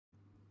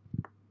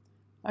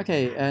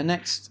Okay,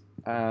 next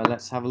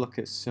let's have a look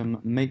at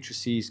some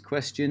matrices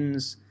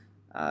questions.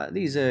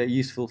 These are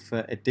useful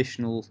for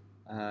additional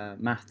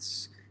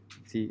maths.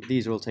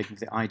 These are all taken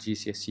for the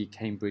IGCSE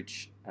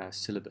Cambridge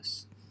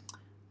syllabus.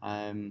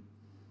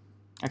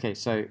 Okay,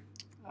 so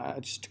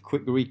just a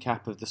quick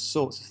recap of the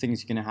sorts of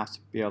things you're going to have to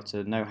be able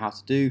to know how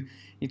to do. You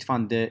need to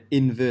find the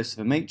inverse of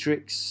a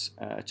matrix,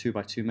 a 2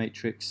 by 2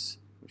 matrix,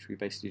 which we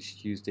basically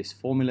just use this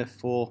formula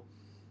for.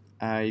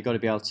 You've got to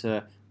be able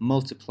to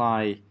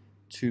multiply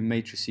two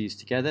matrices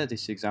together.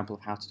 This is an example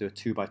of how to do a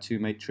 2 by 2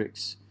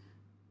 matrix.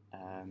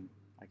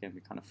 Again,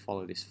 we kind of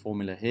follow this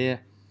formula here.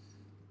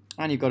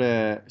 And you've got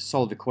to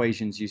solve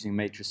equations using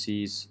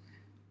matrices.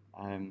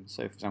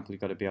 So, for example,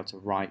 you've got to be able to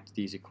write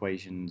these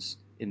equations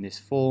in this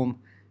form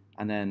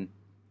and then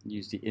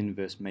use the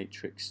inverse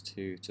matrix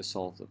to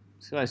solve them.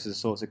 So those are the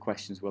sorts of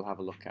questions we'll have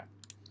a look at.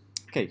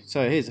 Okay,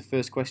 so here's the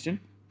first question.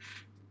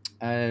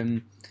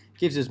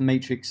 Gives us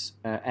matrix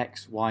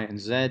x, y, and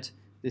z.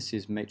 This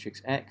is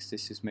matrix x,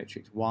 this is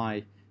matrix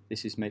y,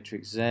 this is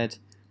matrix z.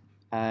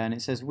 And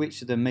it says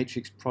which of the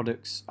matrix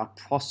products are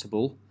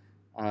possible,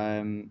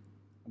 but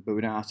we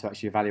don't have to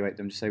actually evaluate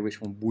them, just say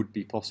which one would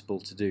be possible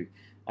to do.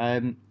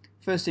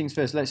 First things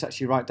first, let's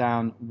actually write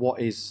down what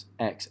is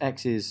x.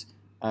 X is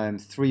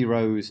 3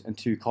 rows and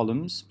 2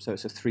 columns, so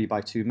it's a 3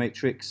 by 2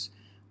 matrix.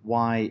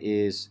 Y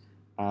is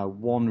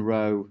 1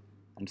 row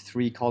and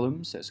 3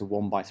 columns, so it's a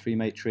 1 by 3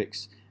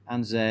 matrix.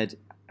 And Z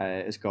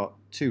has got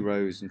 2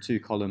 rows and 2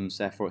 columns,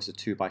 therefore it's a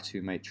 2 by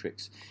 2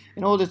 matrix.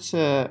 In order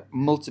to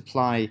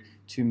multiply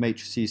two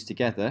matrices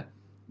together,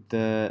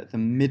 the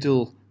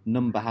middle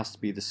number has to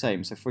be the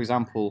same. So for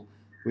example,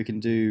 we can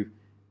do,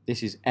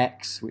 this is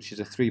X, which is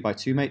a 3 by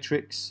 2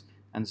 matrix,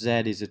 and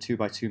Z is a 2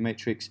 by 2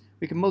 matrix.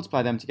 We can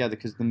multiply them together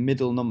because the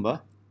middle number,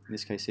 in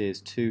this case here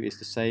is 2, is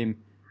the same.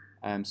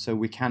 So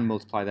we can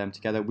multiply them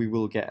together. We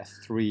will get a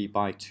 3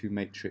 by 2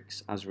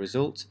 matrix as a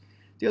result.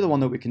 The other one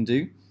that we can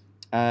do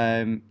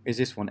is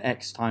this one,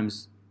 x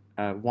times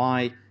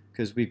y,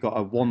 because we've got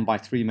a 1 by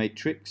 3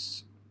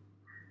 matrix.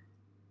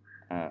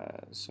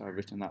 So I've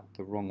written that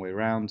the wrong way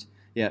around.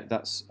 Yeah,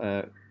 that's,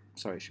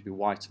 sorry, it should be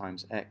y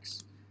times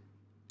x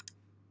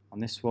on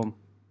this one.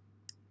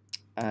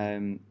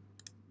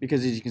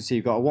 Because as you can see,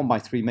 you've got a 1 by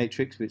 3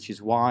 matrix, which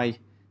is y,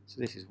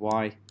 so this is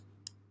y,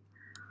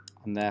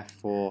 and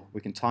therefore we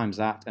can times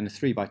that, and a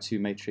 3 by 2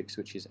 matrix,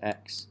 which is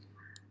x.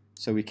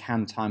 So we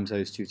can times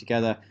those two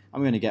together,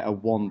 and we're going to get a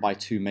 1 by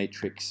 2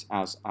 matrix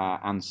as our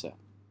answer.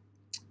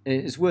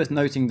 It's worth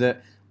noting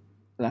that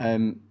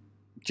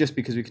just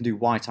because we can do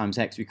y times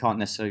x, we can't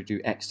necessarily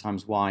do x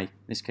times y. In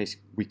this case,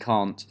 we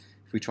can't.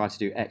 If we try to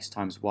do x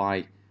times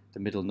y, the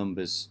middle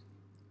numbers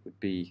would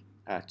be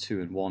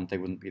 2 and 1. They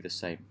wouldn't be the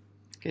same.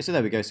 Okay, so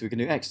there we go. So we can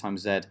do x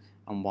times z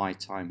and y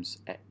times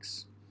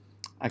x.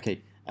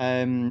 Okay,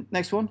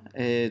 next one.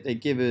 They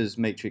give us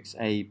matrix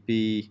A,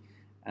 B,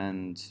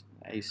 and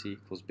AC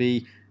equals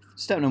B.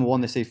 Step number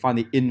 1, they say find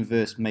the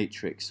inverse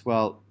matrix.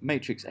 Well,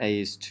 matrix A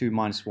is 2,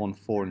 minus 1,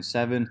 4, and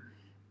 7.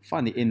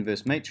 Find the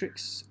inverse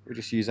matrix. We'll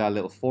just use our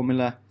little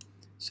formula.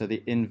 So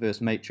the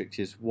inverse matrix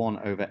is 1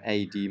 over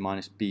AD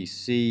minus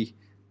BC,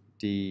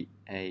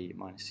 DA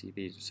minus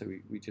CB. So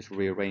we just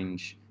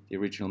rearrange the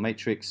original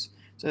matrix.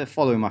 So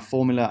following my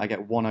formula, I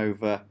get 1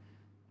 over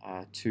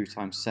 2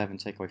 times 7,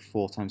 take away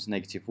 4 times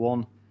negative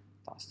 1.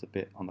 That's the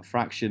bit on the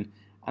fraction.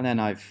 And then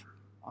I've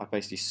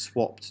basically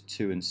swapped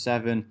 2 and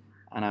 7,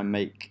 and I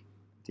make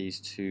these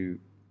two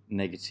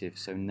negative.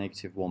 So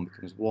negative 1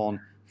 becomes 1,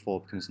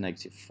 4 becomes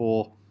negative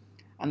 4.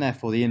 And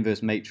therefore the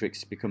inverse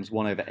matrix becomes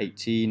 1 over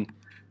 18,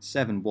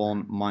 7,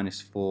 1, minus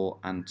 4,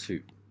 and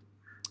 2.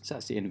 So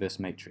that's the inverse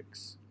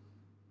matrix.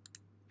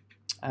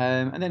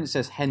 And then it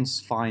says, hence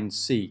find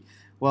C.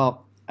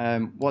 Well,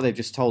 what they've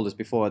just told us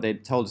before, they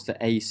told us that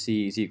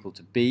AC is equal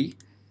to B.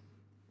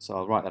 So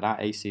I'll write that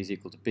out, AC is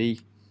equal to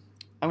B.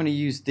 I'm going to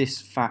use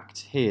this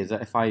fact here,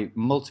 that if I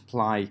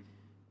multiply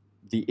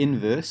the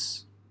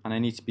inverse, and it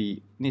needs to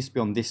be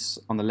on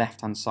the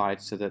left-hand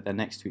side so that they're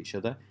next to each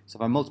other. So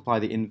if I multiply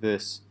the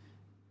inverse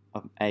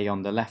of A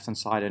on the left-hand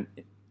side, and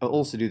I'll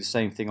also do the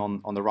same thing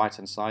on the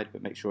right-hand side,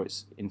 but make sure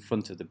it's in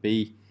front of the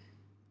B,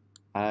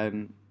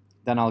 then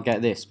I'll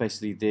get this.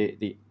 Basically,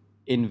 the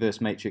inverse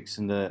matrix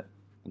and the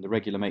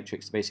regular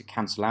matrix basically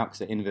cancel out because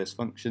they're inverse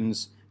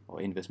functions or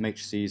inverse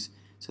matrices.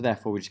 So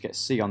therefore, we just get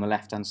C on the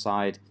left-hand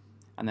side,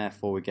 and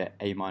therefore we get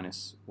A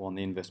minus 1,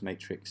 the inverse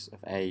matrix of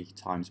A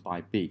times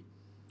by B.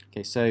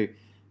 Okay, so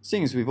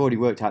seeing as we've already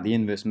worked out the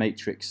inverse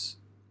matrix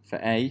for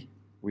A,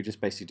 we just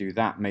basically do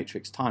that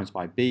matrix times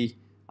by B,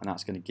 and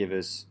that's going to give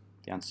us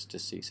the answer to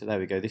C. So there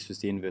we go, this was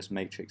the inverse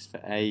matrix for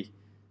A,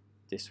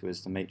 this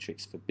was the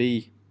matrix for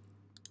B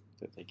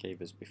that they gave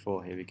us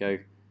before, here we go.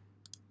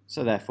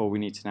 So therefore we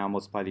need to now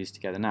multiply these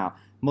together. Now,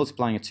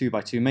 multiplying a 2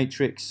 by 2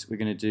 matrix, we're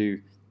going to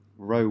do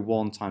row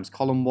 1 times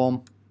column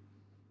 1.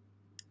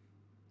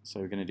 So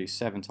we're going to do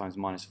 7 times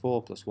minus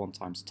 4 plus 1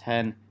 times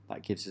 10.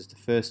 That gives us the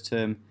first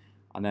term.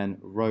 And then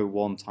row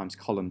 1 times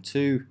column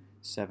 2.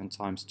 7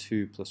 times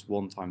 2 plus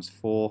 1 times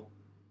 4.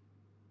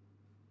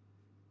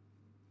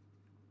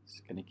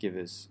 It's going to give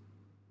us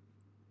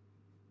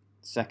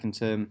second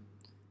term,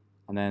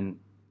 and then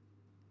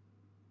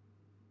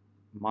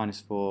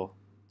 -4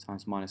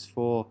 times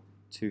 -4,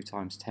 2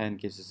 times 10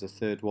 gives us the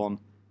third one,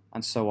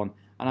 and so on.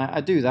 And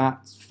I do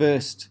that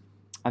first,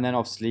 and then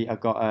obviously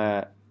I've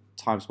got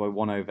times by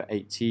 1 over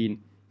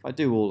 18. If I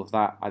do all of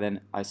that,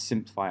 I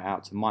simplify it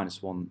out to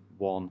 -1,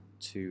 1,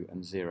 2,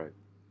 and 0.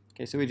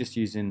 Okay, so we're just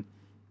using,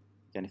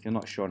 again, if you're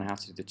not sure on how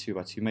to do the 2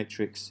 by 2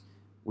 matrix,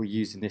 we're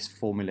using this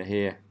formula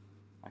here.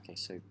 Okay,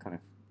 so kind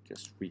of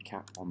just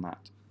recap on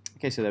that.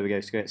 Okay, so there we go.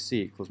 So we get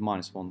C equals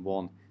 -1,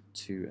 1,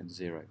 2, and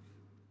 0.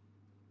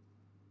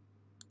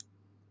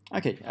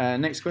 Okay,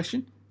 next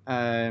question.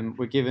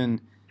 We're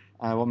given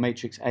what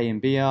matrix A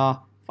and B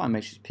are. Find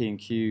matrix P and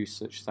Q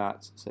such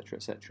that,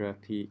 etc.,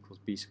 P equals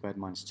B squared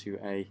minus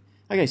 2A.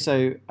 Okay,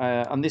 so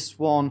on this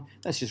one,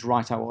 let's just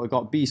write out what we've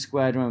got. B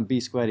squared, remember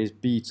B squared is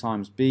B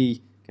times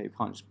B. Okay, we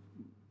can't just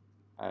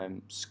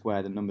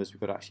square the numbers. We've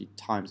got to actually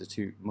times the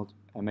two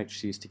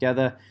matrices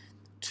together.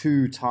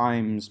 2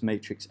 times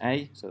matrix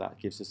A, so that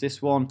gives us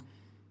this one.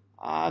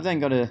 I've then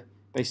got to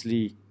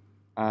basically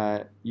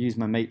use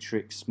my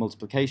matrix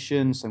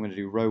multiplication, so I'm going to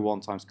do row 1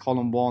 times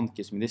column 1,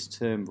 gives me this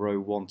term, row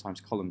 1 times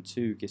column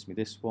 2 gives me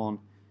this one,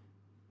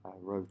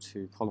 row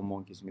 2 column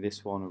 1 gives me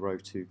this one, and row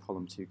 2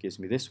 column 2 gives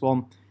me this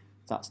one.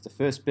 That's the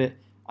first bit,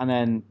 and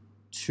then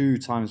 2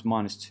 times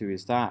 -2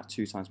 is that,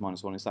 2 times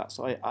 -1 is that,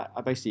 so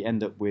I basically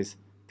end up with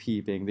P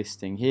being this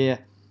thing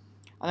here,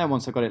 and then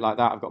once I've got it like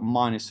that, I've got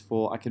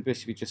 -4, I can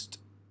basically just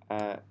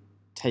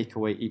take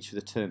away each of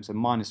the terms, so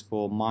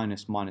 -4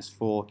 minus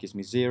 -4 gives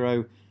me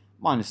 0,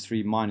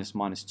 -3 minus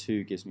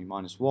 -2 gives me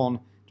 -1,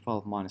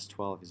 12 minus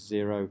 12 is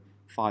 0,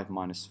 5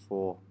 minus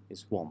 4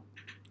 is 1.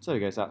 So there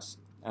goes, that's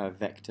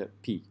vector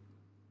P.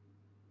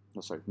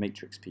 Oh, sorry,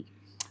 matrix P.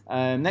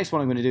 Next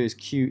one I'm going to do is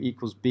Q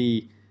equals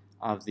B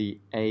of the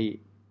A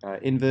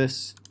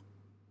inverse.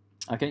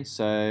 Okay,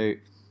 so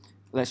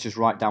let's just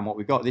write down what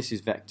we've got. This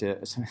is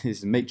vector, so this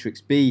is matrix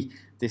B.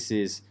 This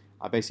is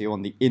basically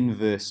on the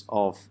inverse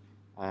of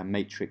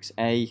matrix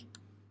A.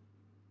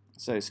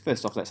 So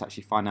first off, let's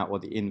actually find out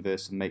what the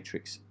inverse of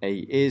matrix A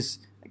is.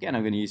 Again,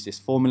 I'm going to use this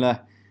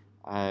formula,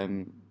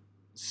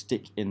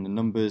 stick in the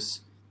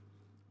numbers.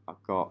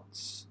 I've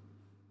got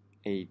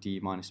AD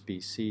minus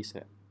BC,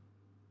 so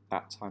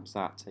that times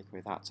that, take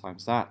away that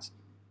times that.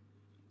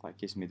 That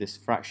gives me this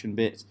fraction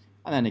bit.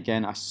 And then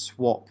again, I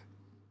swap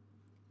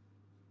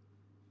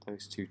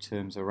those two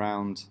terms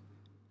around,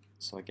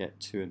 so I get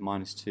 2 and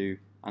 -2,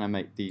 and I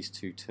make these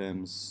two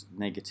terms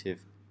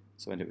negative,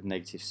 so I end up with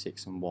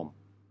 -6 and 1.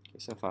 Okay,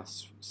 so if I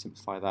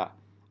simplify that,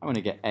 I'm going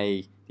to get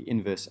A, the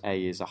inverse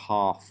A is a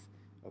half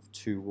of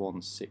 2,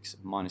 1, 6,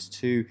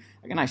 -2.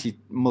 I can actually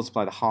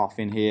multiply the half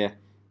in here.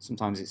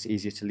 Sometimes it's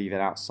easier to leave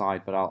it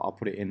outside, but I'll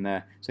put it in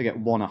there. So I get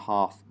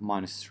 1/2,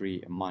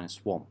 -3, and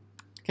 -1.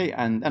 Okay,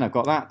 and then I've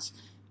got that.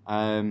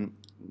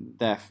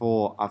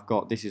 Therefore, I've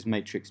got, this is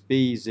matrix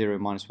B, 0,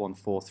 -1,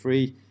 4,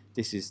 3.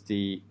 This is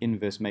the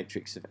inverse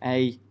matrix of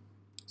A.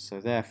 So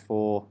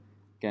therefore,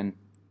 again,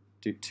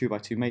 do 2 by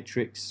 2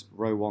 matrix,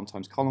 row 1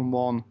 times column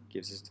 1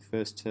 gives us the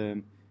first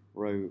term,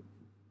 row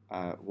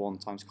 1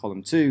 times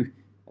column 2,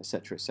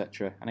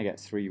 etc., and I get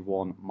 3,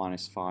 1,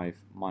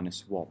 -5,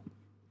 -1.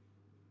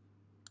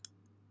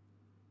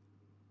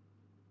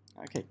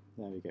 Okay,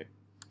 there we go.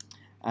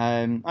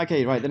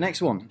 Okay, right, the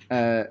next one.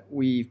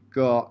 We've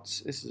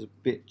got, this is a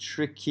bit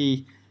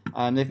tricky.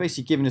 They've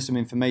basically given us some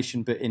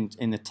information, but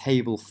in a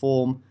table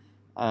form.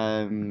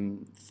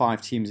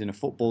 5 teams in a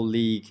football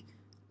league,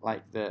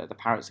 like the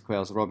Parrots, the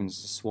Quails, the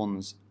Robins, the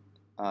Swans,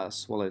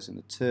 Swallows, and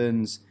the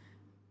Terns.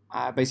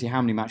 Basically,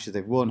 how many matches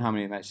they've won, how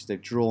many matches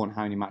they've drawn,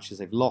 how many matches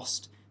they've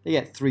lost. They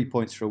get 3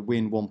 points for a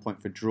win, 1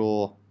 point for a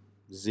draw,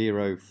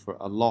 0 for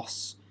a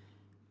loss.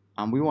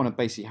 And we want to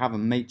basically have a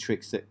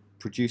matrix that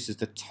produces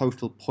the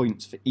total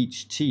points for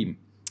each team.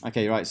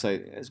 Okay, right, so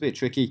it's a bit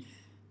tricky.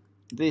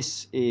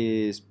 This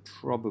is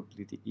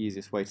probably the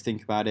easiest way to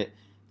think about it.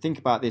 Think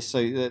about this,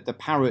 so the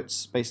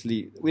Parrots,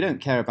 basically, we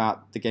don't care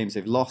about the games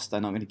they've lost, they're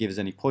not going to give us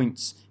any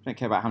points. We don't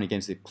care about how many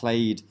games they've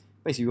played.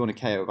 Basically, we want to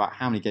care about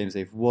how many games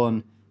they've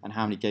won and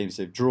how many games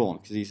they've drawn,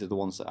 because these are the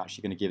ones that are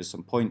actually going to give us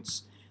some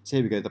points. So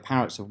here we go, the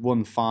Parrots have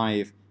won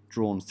 5,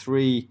 drawn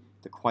 3,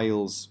 the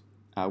Quails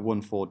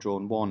won 4,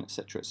 drawn 1,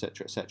 etc.,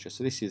 etc.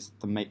 So this is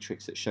the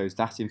matrix that shows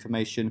that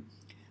information.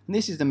 And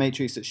this is the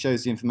matrix that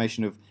shows the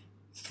information of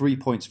 3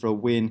 points for a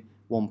win,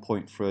 1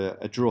 point for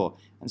a draw.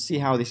 And see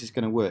how this is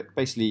going to work.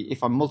 Basically,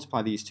 if I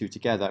multiply these two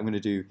together, I'm going to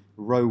do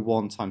row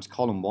 1 times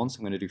column 1. So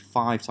I'm going to do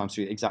 5 times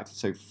 3, exactly.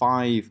 So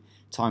 5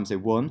 times they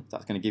won,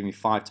 that's going to give me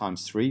 5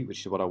 times 3, which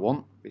is what I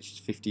want, which is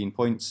 15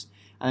 points.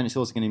 And then it's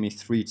also going to give me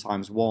 3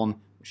 times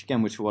 1,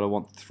 which is what I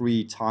want,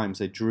 3 times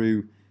they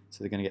drew.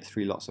 So they're going to get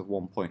 3 lots of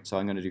 1 point. So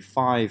I'm going to do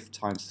 5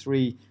 times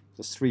 3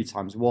 plus 3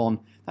 times 1.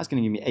 That's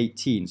going to give me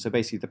 18. So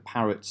basically the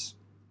Parrots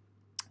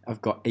have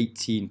got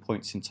 18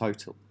 points in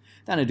total.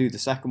 Then I do the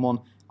second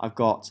one. I've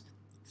got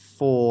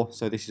 4,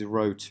 so this is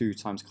row 2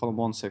 times column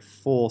 1. So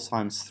 4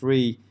 times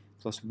 3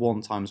 plus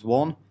 1 times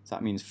 1. So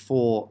that means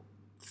 4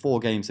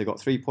 games they got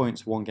 3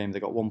 points, 1 game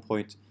they got 1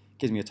 point.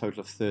 Gives me a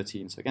total of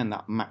 13. So again,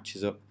 that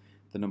matches up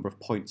the number of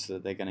points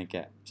that they're going to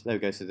get. So there we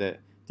go. So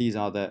these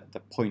are the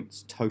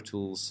points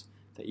totals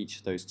that each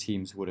of those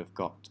teams would have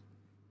got.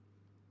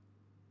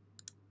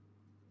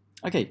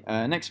 Okay,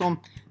 next one.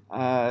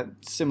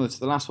 Similar to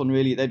the last one,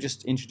 really. They've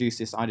just introduced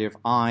this idea of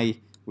I,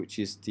 which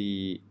is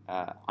the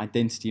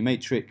identity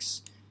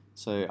matrix.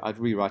 So I'd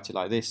rewrite it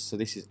like this. So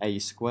this is A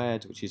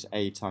squared, which is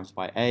A times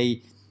by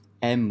A,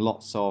 M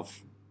lots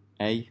of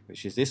A,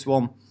 which is this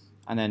one,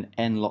 and then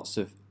N lots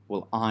of,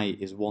 well, I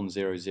is 1,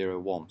 0, 0,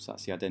 1. So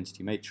that's the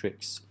identity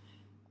matrix.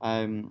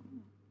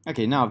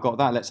 Okay, now I've got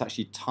that. Let's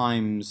actually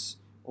times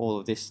all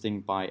of this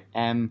thing by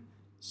M.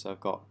 So I've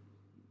got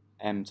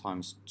M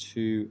times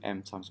 2,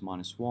 M times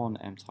minus 1,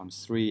 M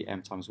times 3,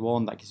 M times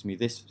 1. That gives me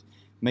this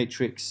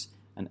matrix.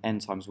 And N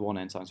times 1,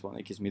 N times 1.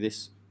 That gives me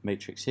this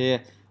matrix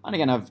here. And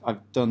again,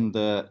 I've done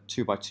the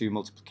 2 by 2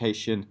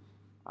 multiplication.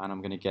 And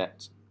I'm going to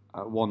get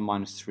 1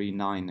 minus 3,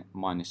 9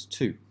 minus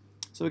 2.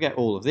 So we get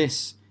all of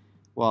this.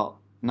 Well,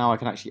 now I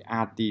can actually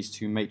add these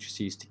two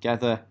matrices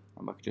together.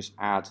 And I can just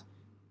add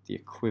the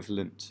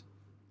equivalent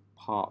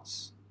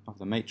parts of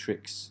the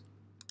matrix.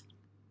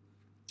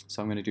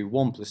 So I'm going to do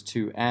 1 plus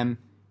 2m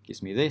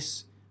gives me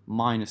this,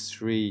 minus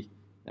 3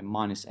 then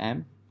minus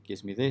m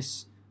gives me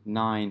this,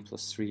 9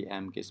 plus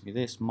 3m gives me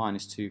this,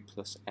 minus 2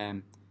 plus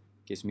m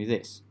gives me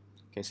this.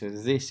 Okay, so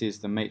this is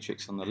the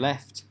matrix on the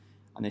left,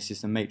 and this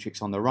is the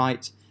matrix on the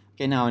right.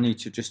 Okay, now I need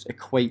to just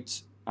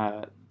equate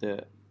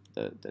the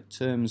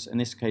terms. In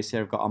this case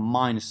here, I've got a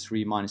minus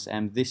 3 minus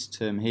m. This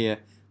term here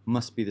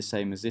must be the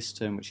same as this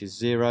term, which is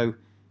 0.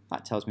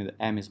 That tells me that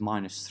m is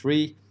minus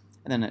 3.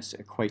 And then let's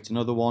equate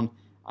another one.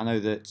 I know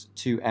that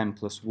 2m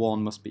plus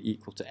 1 must be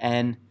equal to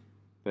n,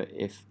 but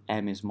if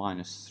m is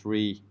minus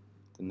 3,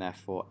 then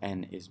therefore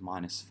n is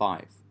minus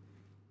 5.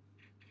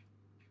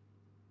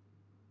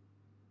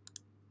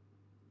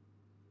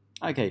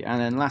 Okay, and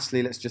then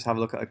lastly, let's just have a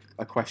look at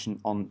a question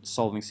on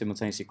solving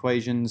simultaneous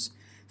equations.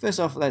 First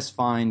off, let's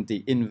find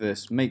the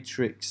inverse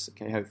matrix.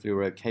 Okay, hopefully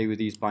we're okay with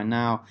these by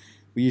now.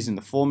 We're using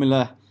the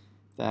formula.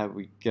 There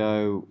we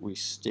go. We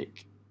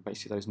stick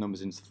basically those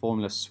numbers into the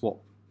formula,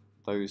 swap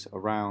those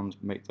around,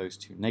 make those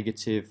two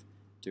negative,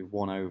 do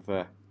 1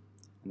 over,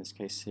 in this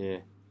case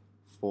here,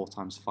 4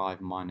 times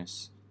 5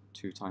 minus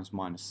 2 times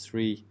minus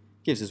 3,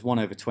 gives us 1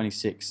 over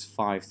 26,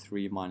 5,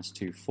 3 minus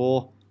 2,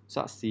 4. So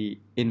that's the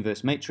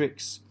inverse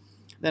matrix.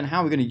 Then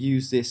how are we going to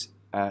use this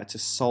to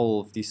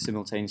solve these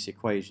simultaneous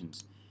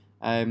equations?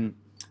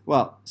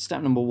 Well,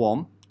 step number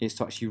 1 is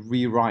to actually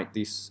rewrite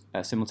these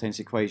simultaneous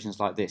equations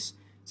like this.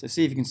 So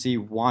see if you can see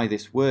why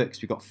this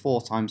works. We've got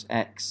 4 times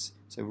x,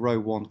 so row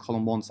 1,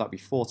 column 1, so that'd be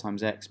 4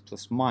 times x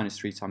plus minus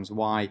 3 times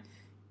y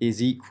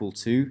is equal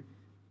to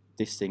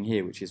this thing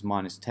here, which is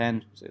minus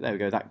 10. So there we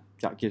go,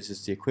 that gives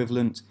us the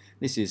equivalent.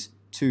 This is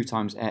 2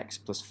 times x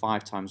plus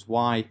 5 times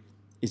y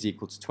is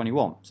equal to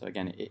 21. So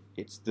again,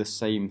 it's the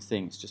same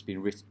thing, it's just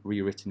been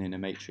rewritten in a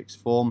matrix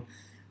form.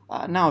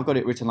 Now I've got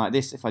it written like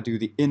this. If I do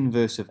the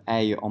inverse of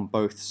a on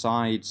both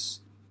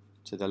sides,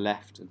 to the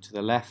left and to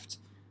the left,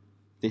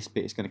 this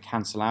bit is going to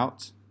cancel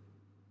out.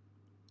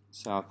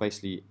 So I've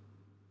basically,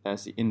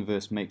 there's the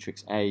inverse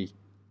matrix A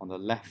on the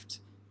left,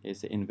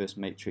 here's the inverse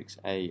matrix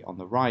A on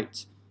the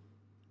right,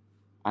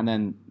 and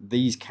then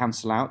these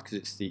cancel out because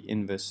it's the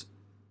inverse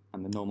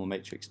and the normal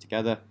matrix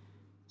together,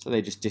 so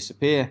they just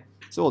disappear.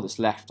 So all that's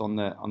left on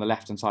the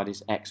left hand side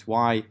is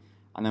xy,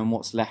 and then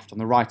what's left on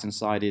the right hand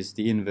side is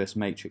the inverse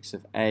matrix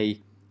of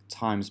A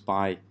times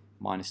by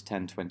minus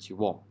 10,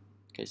 21.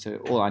 Okay, so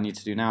all I need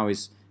to do now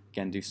is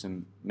again do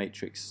some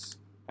matrix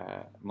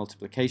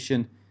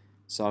multiplication.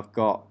 So I've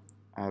got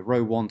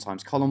row 1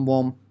 times column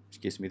 1,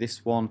 which gives me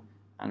this one,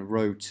 and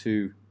row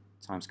 2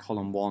 times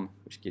column 1,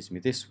 which gives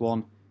me this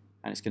one,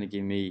 and it's going to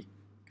give me,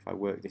 if I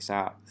work this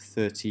out,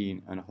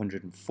 13 and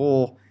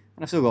 104,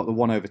 and I've still got the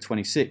 1 over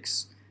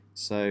 26,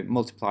 so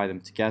multiply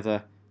them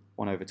together.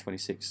 1 over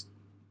 26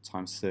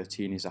 times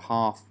 13 is a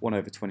half, 1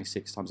 over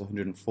 26 times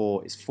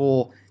 104 is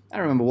 4,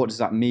 and remember, what does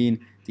that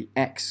mean? The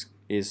x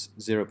is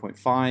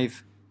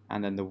 0.5,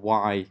 and then the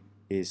y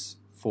is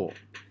 4.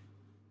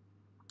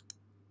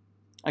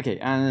 Okay,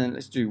 and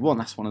let's do one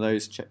last one of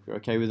those, check we're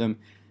okay with them.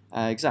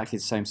 Exactly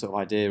the same sort of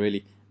idea,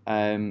 really.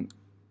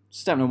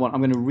 Step number 1, I'm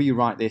going to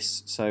rewrite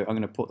this, so I'm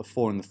going to put the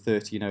 4 and the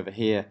 13 over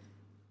here,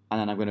 and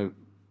then I'm going to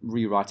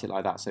rewrite it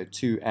like that. So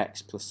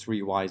 2x plus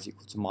 3y is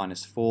equal to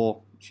minus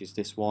 4, which is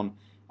this one,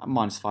 and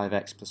minus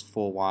 5x plus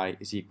 4y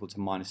is equal to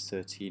minus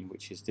 13,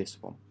 which is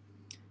this one.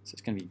 So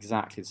it's going to be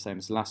exactly the same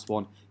as the last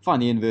one.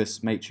 Find the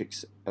inverse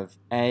matrix of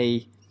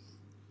A.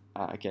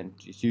 Again,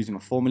 just using my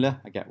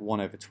formula, I get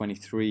 1 over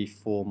 23,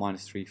 4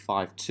 minus 3,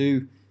 5,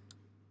 2.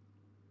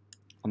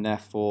 And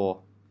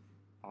therefore,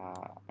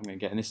 I'm going to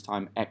get in this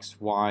time x,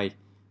 y.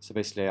 So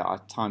basically, I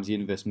times the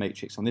inverse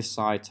matrix on this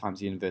side,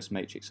 times the inverse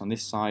matrix on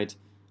this side.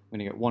 I'm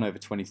going to get 1 over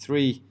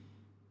 23.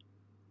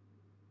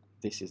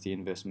 This is the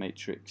inverse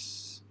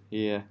matrix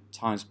here,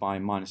 times by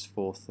minus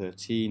 4,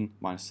 13,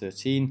 minus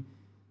 13.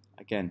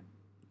 Again,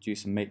 do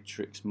some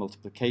matrix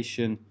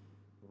multiplication.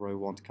 Row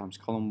 1 times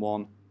column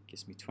 1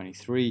 gives me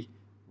 23.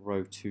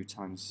 Row 2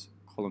 times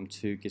column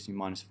 2 gives me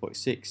minus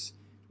 46.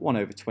 1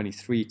 over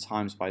 23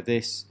 times by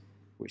this,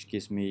 which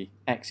gives me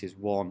x is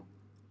 1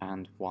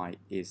 and y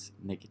is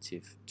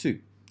negative 2.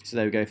 So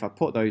there we go. If I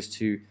put those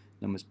two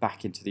numbers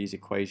back into these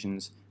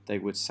equations, they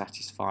would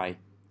satisfy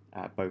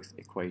both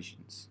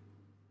equations.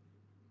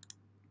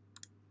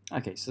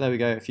 Okay, so there we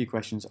go, a few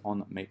questions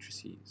on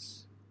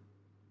matrices.